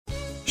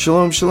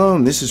Shalom,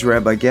 shalom. This is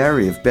Rabbi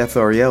Gary of Beth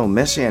Ariel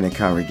Messianic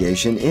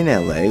Congregation in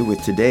LA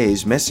with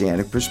today's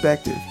Messianic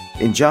Perspective.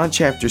 In John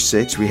chapter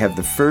 6, we have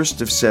the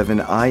first of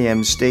 7 I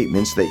am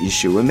statements that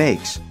Yeshua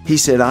makes. He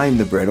said, I am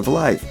the bread of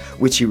life,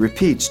 which he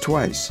repeats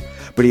twice.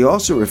 But he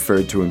also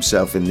referred to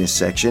himself in this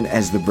section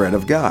as the bread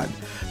of God,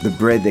 the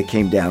bread that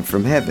came down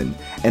from heaven,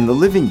 and the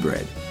living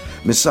bread.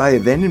 Messiah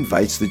then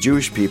invites the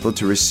Jewish people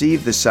to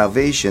receive the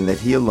salvation that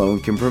he alone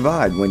can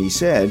provide when he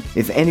said,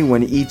 if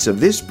anyone eats of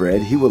this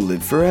bread, he will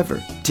live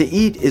forever. To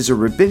eat is a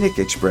rabbinic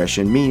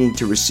expression meaning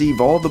to receive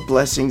all the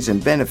blessings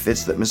and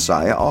benefits that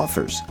Messiah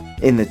offers.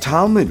 In the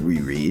Talmud we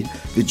read,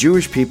 the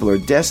Jewish people are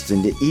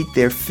destined to eat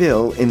their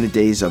fill in the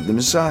days of the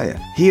Messiah.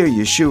 Here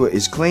Yeshua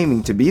is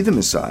claiming to be the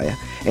Messiah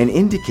and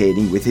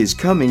indicating with his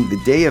coming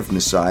the day of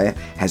Messiah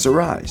has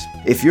arisen.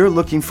 If you're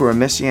looking for a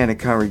Messianic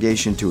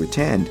congregation to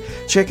attend,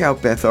 check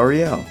out Beth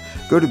Ariel.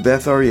 Go to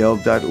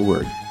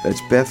bethariel.org.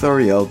 That's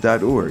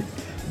bethariel.org.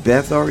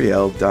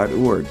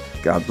 bethariel.org.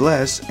 God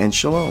bless and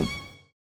shalom.